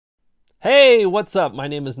Hey, what's up? My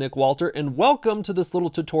name is Nick Walter, and welcome to this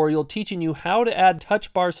little tutorial teaching you how to add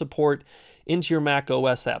Touch Bar support into your Mac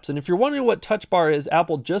OS apps. And if you're wondering what Touch Bar is,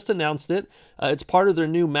 Apple just announced it. It's part of their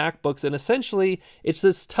new MacBooks, and essentially it's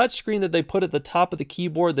this touch screen that they put at the top of the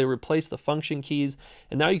keyboard. They replace the function keys,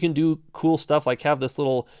 and now you can do cool stuff like have this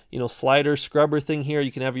little, slider scrubber thing here.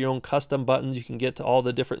 You can have your own custom buttons. You can get to all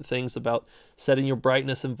the different things about setting your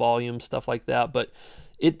brightness and volume, stuff like that. But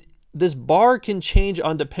this bar can change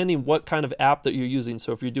on depending what kind of app that you're using.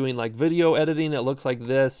 So if you're doing like video editing, it looks like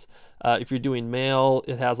this. If you're doing mail,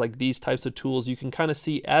 it has like these types of tools. You can kind of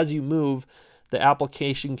see as you move, the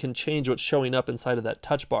application can change what's showing up inside of that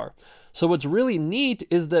touch bar. So what's really neat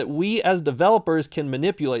is that we as developers can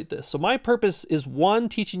manipulate this. So my purpose is one,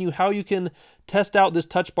 teaching you how you can test out this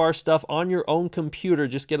touch bar stuff on your own computer,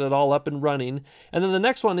 just get it all up and running. And then the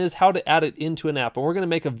next one is how to add it into an app. And we're going to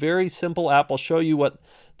make a very simple app. I'll show you what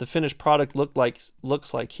the finished product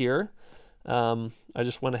looks like here. I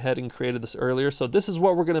just went ahead and created this earlier. So this is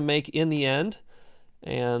what we're going to make in the end.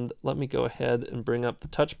 And let me go ahead and bring up the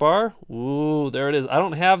touch bar. Ooh, there it is. I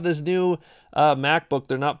don't have this new MacBook.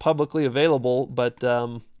 They're not publicly available, but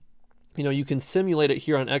you can simulate it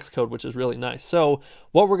here on Xcode, which is really nice. So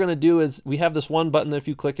what we're going to do is we have this one button that if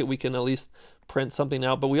you click it, we can at least print something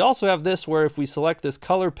out. But we also have this where if we select this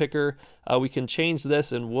color picker, we can change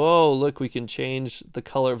this, and whoa, look, we can change the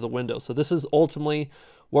color of the window. So this is ultimately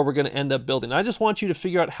what we're going to end up building. I just want you to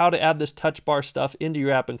figure out how to add this touch bar stuff into your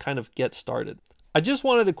app and kind of get started. I just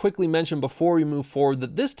wanted to quickly mention before we move forward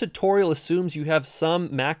that this tutorial assumes you have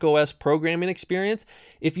some macOS programming experience.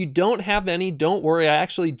 If you don't have any, don't worry. I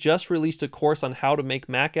actually just released a course on how to make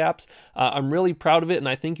Mac apps. I'm really proud of it, and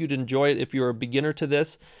I think you'd enjoy it if you're a beginner to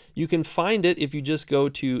this. You can find it if you just go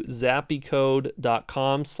to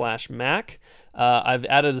zappycode.com/Mac. I've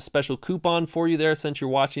added a special coupon for you there since you're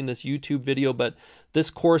watching this YouTube video, but this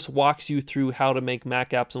course walks you through how to make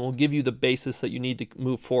Mac apps and will give you the basis that you need to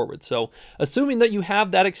move forward. So assuming that you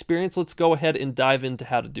have that experience, let's go ahead and dive into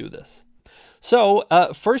how to do this. So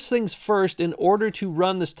first things first, in order to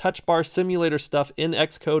run this touch bar simulator stuff in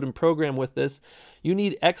Xcode and program with this, you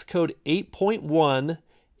need Xcode 8.1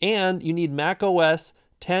 and you need macOS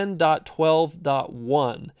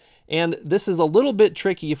 10.12.1. And this is a little bit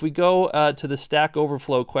tricky if we go to the Stack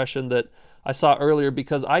Overflow question that I saw earlier,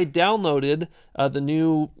 because I downloaded the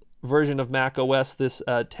new version of macOS, this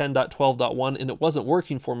 10.12.1, and it wasn't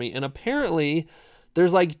working for me. And apparently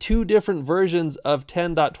there's like two different versions of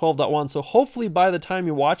 10.12.1. So hopefully by the time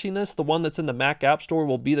you're watching this, the one that's in the Mac App Store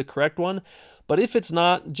will be the correct one. But if it's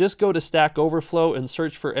not, just go to Stack Overflow and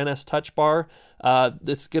search for NSTouchBar.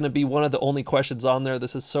 It's going to be one of the only questions on there.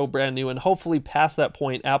 This is so brand new, and hopefully past that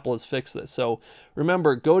point, Apple has fixed this. So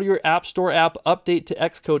remember, go to your App Store app, update to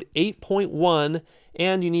Xcode 8.1,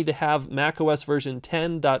 and you need to have macOS version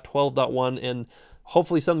 10.12.1 and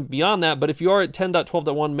hopefully something beyond that. But if you are at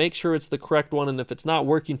 10.12.1, make sure it's the correct one, and if it's not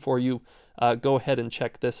working for you, go ahead and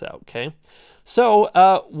check this out, okay? So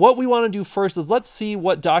what we want to do first is let's see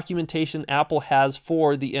what documentation Apple has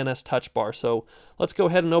for the NSTouchBar. So let's go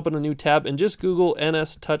ahead and open a new tab and just Google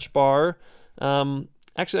NSTouchBar.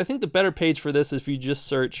 Actually, I think the better page for this is if you just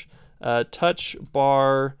search Touch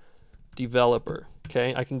Bar Developer.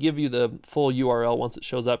 Okay, I can give you the full URL once it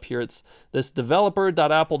shows up here. It's this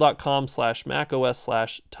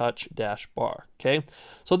developer.apple.com/macOS/touch-bar. Okay,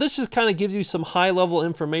 so this just kind of gives you some high-level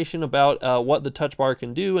information about what the touch bar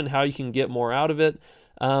can do and how you can get more out of it.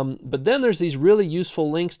 But then there's these really useful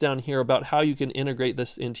links down here about how you can integrate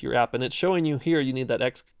this into your app, and it's showing you here you need that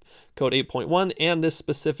Xcode 8.1 and this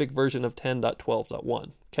specific version of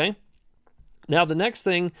 10.12.1. Okay. Now the next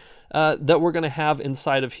thing that we're going to have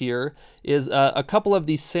inside of here is a couple of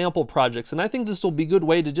these sample projects, and I think this will be a good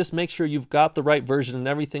way to just make sure you've got the right version and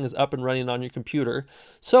everything is up and running on your computer.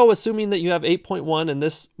 So assuming that you have 8.1 and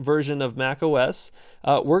this version of macOS,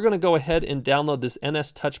 we're going to go ahead and download this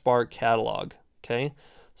NSTouchBar catalog. Okay,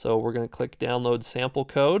 so we're going to click download sample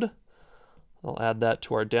code. I'll add that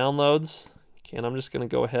to our downloads. Okay, and I'm just going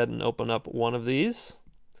to go ahead and open up one of these.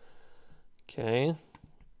 Okay.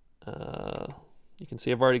 You can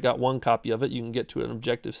see I've already got one copy of it. You can get to it in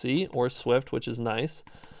Objective-C or Swift, which is nice.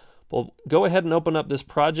 Well, go ahead and open up this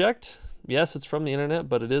project. Yes, it's from the internet,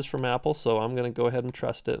 but it is from Apple, so I'm going to go ahead and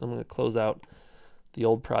trust it. I'm going to close out the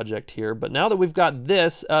old project here. But now that we've got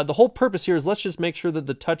this, the whole purpose here is let's just make sure that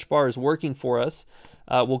the touch bar is working for us.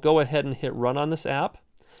 We'll go ahead and hit run on this app.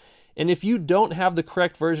 And if you don't have the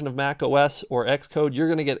correct version of macOS or Xcode, you're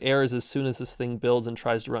going to get errors as soon as this thing builds and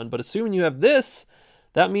tries to run. But assuming you have this,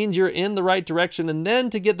 that means you're in the right direction. And then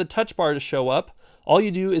to get the touch bar to show up, all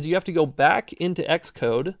you do is you have to go back into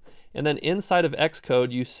Xcode, and then inside of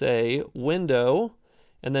Xcode you say window,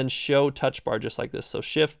 and then show touch bar just like this. So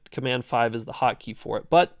Shift Command 5 is the hotkey for it.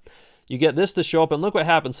 But you get this to show up, and look what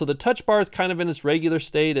happens. So the touch bar is kind of in its regular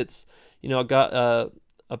state. It's, you know, got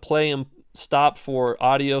a play and stop for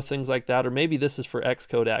audio, things like that, or maybe this is for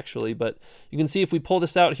Xcode actually. But you can see if we pull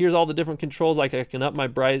this out, here's all the different controls. Like I can up my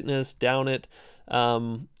brightness, down it,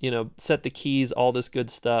 you know, set the keys, all this good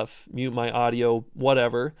stuff, mute my audio,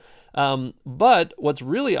 whatever. But what's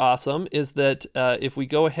really awesome is that if we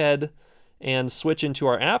go ahead and switch into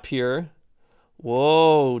our app here,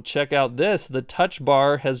 whoa, check out this. The touch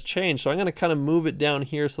bar has changed. So I'm going to kind of move it down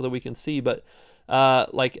here so that we can see. But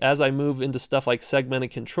like as I move into stuff like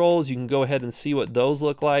segmented controls, you can go ahead and see what those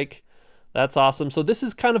look like. That's awesome. So this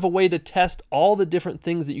is kind of a way to test all the different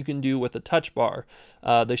things that you can do with the touch bar.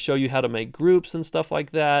 They show you how to make groups and stuff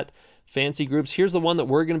like that. Fancy groups. Here's the one that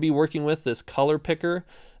we're going to be working with, this color picker.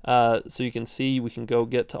 So you can see we can go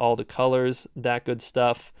get to all the colors, that good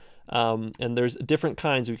stuff. And there's different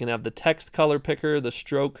kinds. We can have the text color picker, the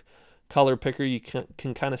stroke color picker. You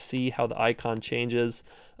can kind of see how the icon changes.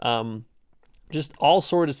 Just all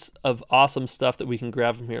sorts of awesome stuff that we can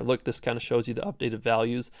grab from here. Look, this kind of shows you the updated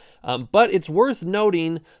values. But it's worth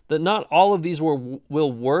noting that not all of these will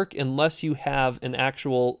work unless you have an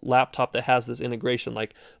actual laptop that has this integration.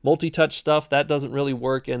 Like multi-touch stuff, that doesn't really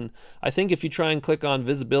work. And I think if you try and click on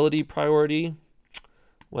visibility priority,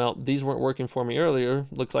 well, these weren't working for me earlier.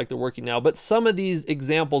 Looks like they're working now. But some of these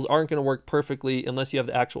examples aren't going to work perfectly unless you have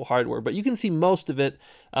the actual hardware. But you can see most of it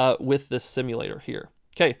with this simulator here.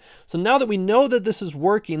 Okay, so now that we know that this is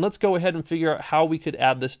working, let's go ahead and figure out how we could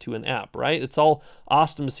add this to an app, right? It's all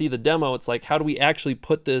awesome to see the demo. It's like, how do we actually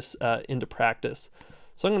put this into practice?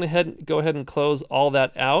 So I'm going to go ahead and close all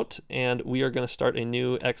that out, and we are going to start a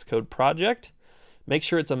new Xcode project. Make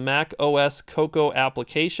sure it's a Mac OS Cocoa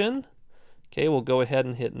application. Okay, we'll go ahead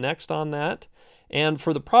and hit next on that. And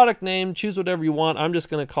for the product name, choose whatever you want. I'm just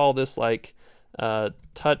going to call this like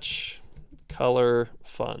Touch Color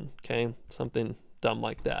Fun, okay? Something dumb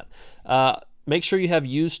like that. Make sure you have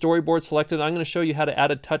Use Storyboard selected. I'm going to show you how to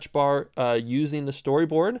add a touch bar using the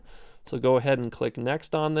storyboard. So go ahead and click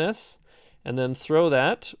next on this, and then throw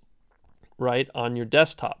that right on your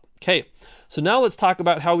desktop. Okay, so now let's talk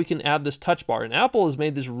about how we can add this touch bar. And Apple has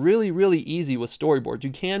made this really, really easy with storyboards.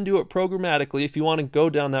 You can do it programmatically if you want to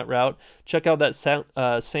go down that route. Check out that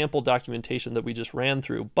sample documentation that we just ran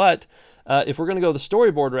through. But if we're going to go the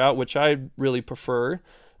storyboard route, which I really prefer,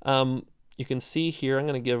 you can see here, I'm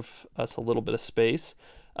going to give us a little bit of space.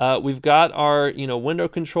 We've got our window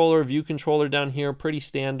controller, view controller down here, pretty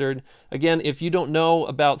standard. Again, if you don't know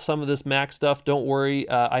about some of this Mac stuff, don't worry.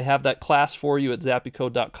 I have that class for you at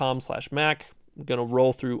zappycode.com/Mac. I'm going to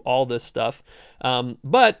roll through all this stuff.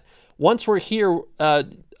 But once we're here,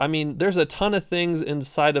 I mean, there's a ton of things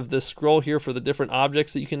inside of this scroll here for the different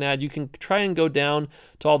objects that you can add. You can try and go down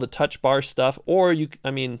to all the touch bar stuff, or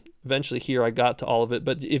eventually here I got to all of it.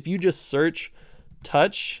 But if you just search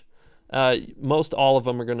touch, most all of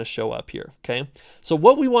them are going to show up here. Okay, so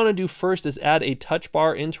what we want to do first is add a touch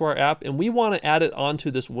bar into our app, and we want to add it onto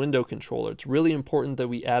this window controller. It's really important that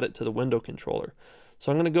we add it to the window controller.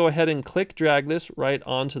 So I'm going to go ahead and click drag this right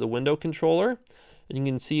onto the window controller, and you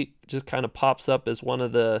can see it just kind of pops up as one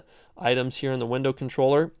of the items here in the window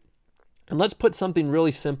controller. And let's put something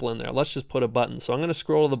really simple in there. Let's just put a button. So I'm going to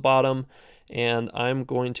scroll to the bottom, and I'm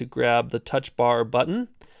going to grab the touch bar button.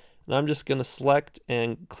 And I'm just going to select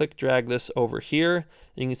and click drag this over here.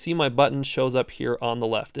 And you can see my button shows up here on the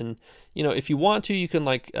left. And if you want to, you can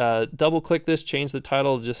like double click this, change the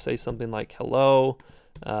title, just say something like hello.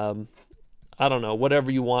 I don't know,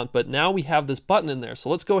 whatever you want. But now we have this button in there. So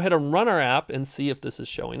let's go ahead and run our app and see if this is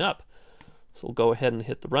showing up. So we'll go ahead and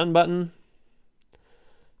hit the run button.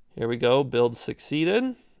 Here we go, build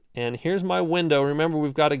succeeded. And here's my window. Remember,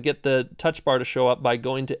 we've got to get the touch bar to show up by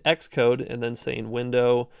going to Xcode and then saying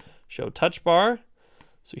window show touch bar.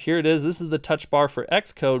 So here it is. This is the touch bar for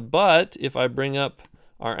Xcode. But if I bring up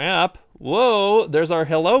our app, whoa, there's our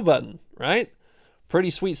hello button, right? Pretty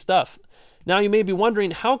sweet stuff. Now you may be wondering,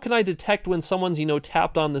 how can I detect when someone's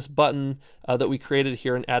tapped on this button that we created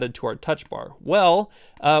here and added to our touch bar? Well,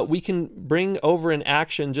 we can bring over an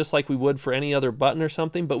action just like we would for any other button or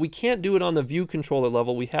something, but we can't do it on the view controller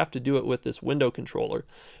level. We have to do it with this window controller,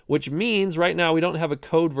 which means right now we don't have a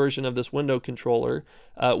code version of this window controller.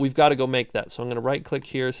 We've got to go make that. So I'm going to right click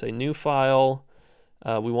here, say new file.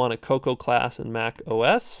 We want a Cocoa class in Mac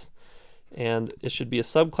OS. And it should be a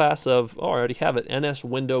subclass of, I already have it, NS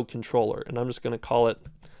window controller. And I'm just going to call it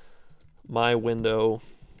my window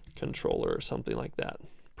controller or something like that.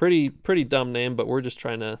 Pretty dumb name, but we're just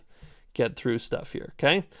trying to get through stuff here,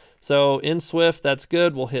 okay? So in Swift, that's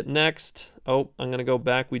good. We'll hit next. Oh, I'm going to go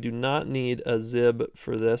back. We do not need a zib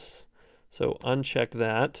for this, so uncheck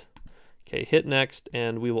that. Okay, hit next,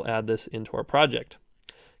 and we will add this into our project.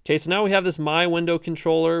 Okay, so now we have this My Window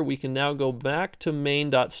controller. We can now go back to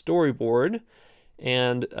main.storyboard,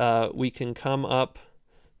 and we can come up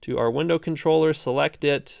to our window controller, select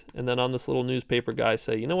it, and then on this little newspaper guy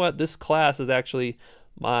say, you know what, this class is actually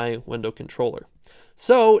my window controller.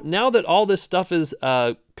 So now that all this stuff is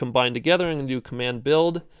combined together, I'm going to do command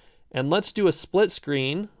build, and let's do a split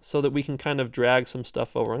screen so that we can kind of drag some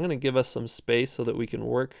stuff over. I'm going to give us some space so that we can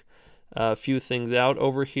work a few things out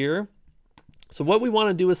over here. So what we want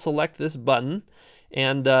to do is select this button,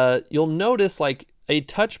 and you'll notice like a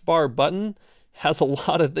touch bar button has a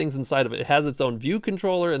lot of things inside of it. It has its own view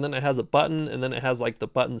controller, and then it has a button, and then it has like the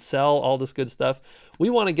button cell, all this good stuff. We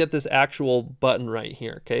want to get this actual button right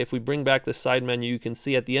here, okay? If we bring back the side menu, you can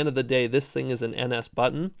see at the end of the day, this thing is an NS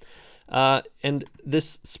button. And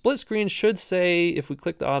this split screen should say, if we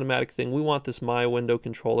click the automatic thing, we want this My Window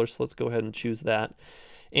controller, so let's go ahead and choose that.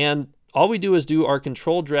 And all we do is do our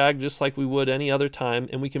control drag just like we would any other time,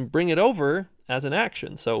 and we can bring it over as an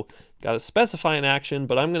action. So got to specify an action,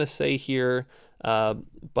 but I'm going to say here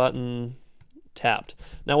button tapped.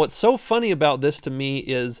 Now what's so funny about this to me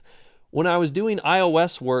is when I was doing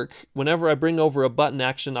iOS work, whenever I bring over a button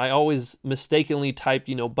action, I always mistakenly typed,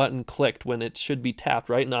 you know, button clicked when it should be tapped,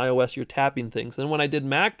 right? In iOS, you're tapping things. And when I did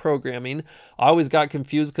Mac programming, I always got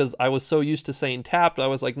confused because I was so used to saying tapped. I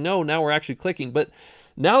was like, no, now we're actually clicking. But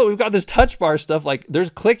now that we've got this touch bar stuff, like there's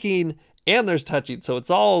clicking and there's touching. So it's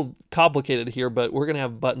all complicated here, but we're going to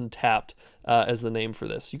have button tapped as the name for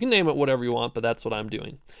this. You can name it whatever you want, but that's what I'm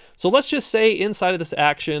doing. So let's just say inside of this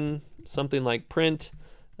action, something like print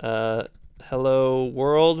hello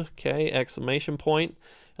world, okay, exclamation point,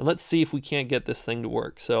 and let's see if we can't get this thing to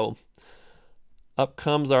work. So up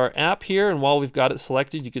comes our app here, and while we've got it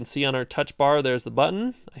selected, you can see on our touch bar there's the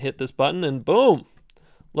button. I hit this button and boom,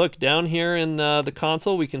 look down here in the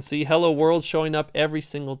console, we can see hello world showing up every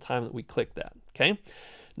single time that we click that. Okay,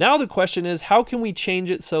 now the question is, how can we change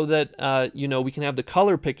it so that you know, we can have the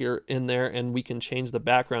color picker in there and we can change the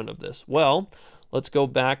background of this? Well, let's go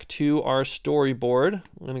back to our storyboard.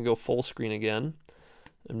 I'm going to go full screen again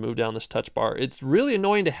and move down this touch bar. It's really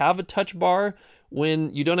annoying to have a touch bar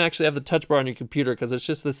when you don't actually have the touch bar on your computer, because it's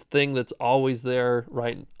just this thing that's always there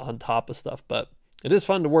right on top of stuff, but it is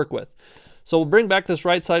fun to work with. So we'll bring back this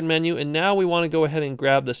right side menu, and now we want to go ahead and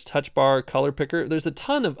grab this touch bar color picker. There's a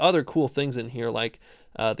ton of other cool things in here, like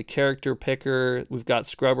the character picker. We've got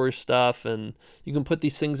scrubber stuff, and you can put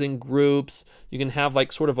these things in groups. You can have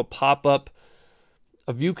like sort of a pop-up.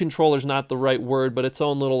 A view controller is not the right word, but its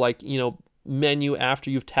own little, like, you know, menu after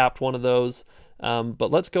you've tapped one of those. But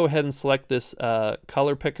let's go ahead and select this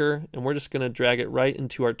color picker, and we're just going to drag it right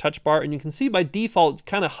into our touch bar. And you can see by default it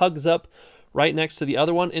kind of hugs up right next to the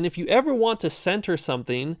other one. And if you ever want to center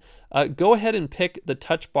something, go ahead and pick the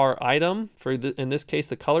touch bar item, for in this case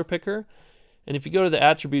the color picker. And if you go to the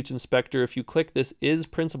attributes inspector, if you click this is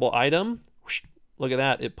principal item, whoosh, look at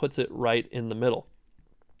that, it puts it right in the middle.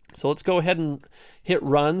 So let's go ahead and hit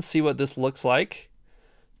run, see what this looks like.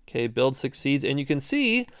 Okay, build succeeds, and you can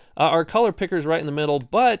see our color picker is right in the middle,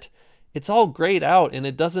 but it's all grayed out and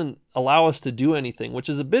it doesn't allow us to do anything, which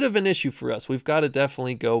is a bit of an issue for us. We've got to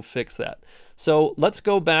definitely go fix that. So let's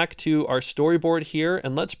go back to our storyboard here,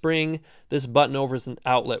 and let's bring this button over as an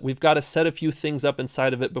outlet. We've got to set a few things up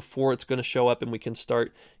inside of it before it's going to show up and we can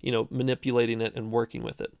start, you know, manipulating it and working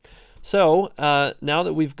with it. So now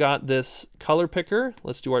that we've got this color picker,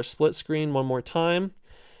 let's do our split screen one more time.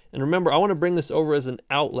 And remember, I want to bring this over as an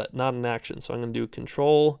outlet, not an action. So I'm going to do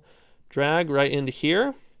control drag right into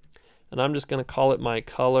here. And I'm just going to call it my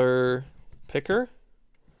color picker.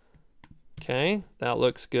 Okay, that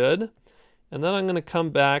looks good. And then I'm going to come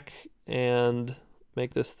back and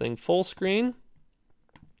make this thing full screen.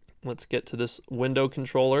 Let's get to this window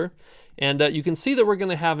controller. And you can see that we're going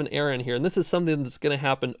to have an error in here. And this is something that's going to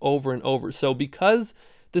happen over and over. So because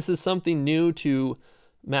this is something new to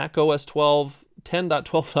Mac OS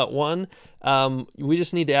 10.12.1, we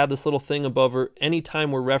just need to add this little thing above her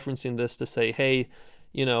anytime we're referencing this to say, hey,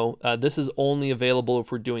 you know, this is only available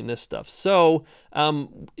if we're doing this stuff. So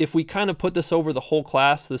if we kind of put this over the whole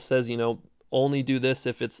class, this says, you know, only do this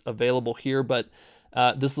if it's available here. But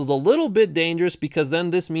this is a little bit dangerous, because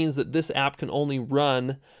then this means that this app can only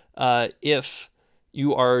run if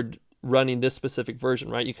you are running this specific version,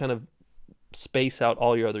 right? You kind of space out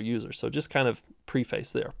all your other users. So just kind of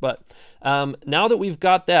preface there. But now that we've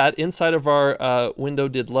got that inside of our window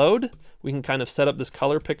did load, we can kind of set up this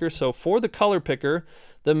color picker. So for the color picker,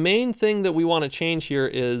 the main thing that we want to change here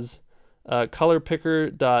is color picker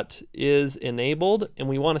dot is enabled, and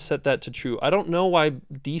we want to set that to true. I don't know why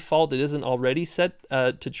default it isn't already set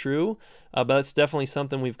to true, but that's definitely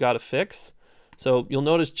something we've got to fix. So you'll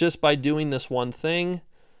notice just by doing this one thing,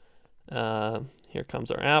 here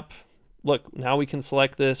comes our app. Look, now we can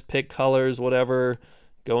select this, pick colors, whatever,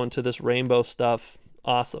 go into this rainbow stuff.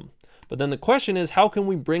 Awesome. But then the question is, how can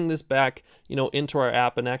we bring this back, into our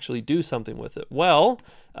app and actually do something with it? Well,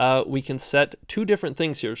 we can set two different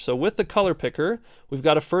things here. So with the color picker, we've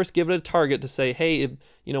got to first give it a target to say, hey,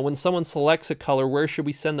 when someone selects a color, where should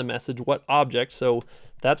we send the message? What object? So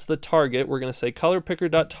that's the target. We're going to say color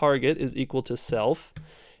picker.target is equal to self.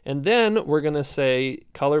 And then we're going to say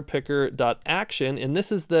color picker.action, and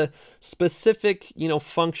this is the specific,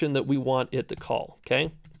 function that we want it to call,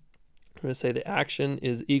 okay? We're going to say the action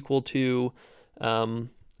is equal to, and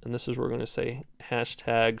this is where we're going to say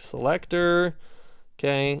hashtag selector,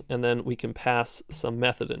 okay? And then we can pass some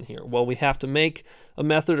method in here. Well, we have to make a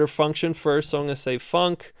method or function first, so I'm going to say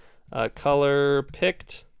func color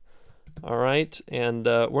picked. All right, and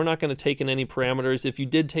we're not going to take in any parameters. If you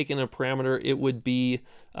did take in a parameter, it would be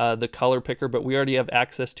the color picker, but we already have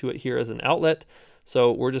access to it here as an outlet.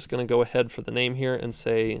 So we're just going to go ahead for the name here and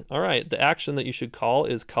say, all right, the action that you should call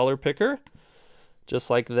is color picker,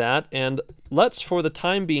 just like that. And let's, for the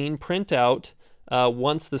time being, print out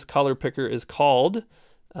once this color picker is called.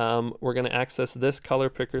 We're going to access this color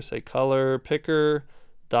picker, say color picker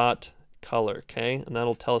dot color, okay? And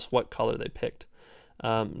that'll tell us what color they picked.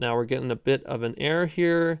 Now we're getting a bit of an error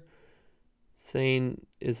here saying,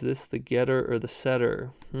 is this the getter or the setter?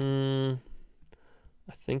 I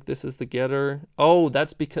think this is the getter. Oh,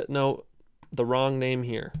 that's because, no, the wrong name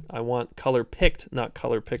here. I want color picked, not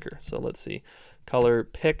color picker. So let's see. Color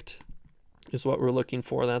picked is what we're looking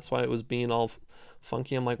for. That's why it was being all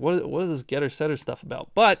funky. I'm like, what is this getter setter stuff about?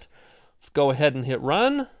 But let's go ahead and hit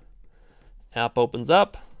run. App opens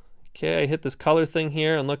up. Okay, I hit this color thing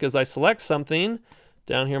here, and look, as I select something,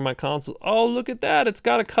 down here in my console, oh, look at that, it's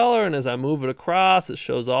got a color, and as I move it across, it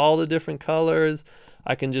shows all the different colors.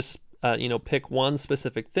 I can just, pick one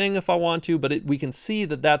specific thing if I want to, but we can see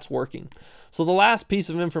that that's working. So the last piece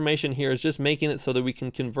of information here is just making it so that we can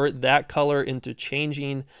convert that color into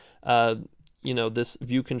changing, this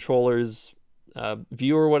view controller's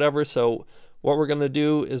view or whatever. So what we're going to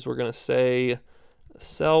do is we're going to say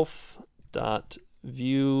self.view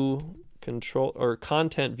control or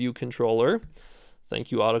content view controller.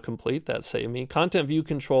 Thank you, autocomplete. That saved me. Content view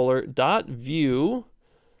controller dot view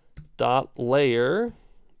dot layer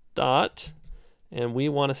dot, and we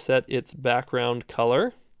want to set its background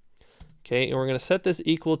color. Okay, and we're going to set this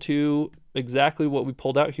equal to exactly what we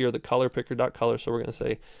pulled out here, the color picker dot color. So we're going to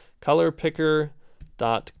say color picker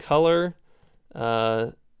dot color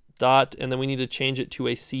dot, and then we need to change it to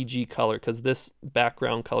a CG color because this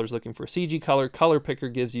background color is looking for a CG color. Color picker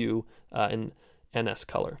gives you an NS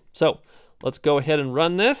color. So let's go ahead and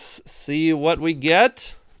run this, see what we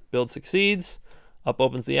get. Build succeeds. Up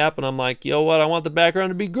opens the app, and I'm like, yo, what? I want the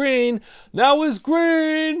background to be green. Now it's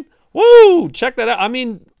green. Woo! Check that out. I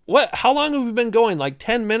mean, what? How long have we been going? Like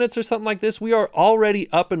 10 minutes or something like this? We are already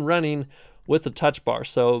up and running with the touch bar.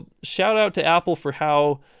 So shout out to Apple for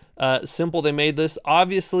how simple they made this.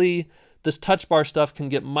 Obviously, this touch bar stuff can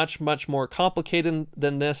get much, much more complicated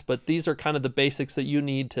than this, but these are kind of the basics that you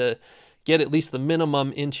need to get at least the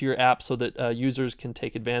minimum into your app so that users can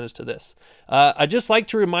take advantage to this. I'd just like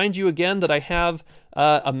to remind you again that I have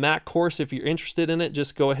a Mac course. If you're interested in it,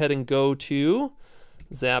 just go ahead and go to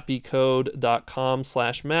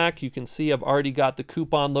zappycode.com/Mac. You can see I've already got the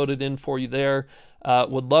coupon loaded in for you there.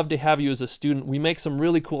 Would love to have you as a student. We make some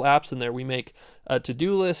really cool apps in there. We make a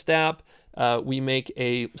to-do list app. We make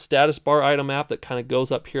a status bar item app that kind of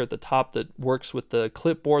goes up here at the top that works with the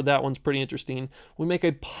clipboard. That one's pretty interesting. We make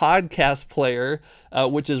a podcast player,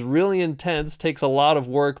 which is really intense, takes a lot of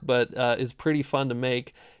work, but is pretty fun to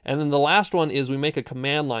make. And then the last one is we make a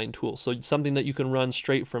command line tool, so something that you can run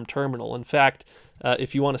straight from terminal. In fact,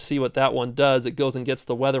 if you want to see what that one does, it goes and gets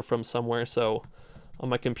the weather from somewhere. So on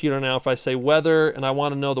my computer now, if I say weather and I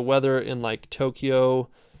want to know the weather in like Tokyo,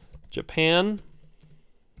 Japan,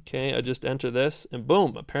 okay, I just enter this and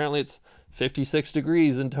boom, apparently it's 56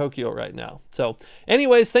 degrees in Tokyo right now. So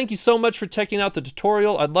anyways, thank you so much for checking out the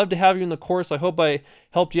tutorial. I'd love to have you in the course. I hope I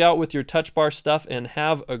helped you out with your touch bar stuff, and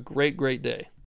have a great, great day.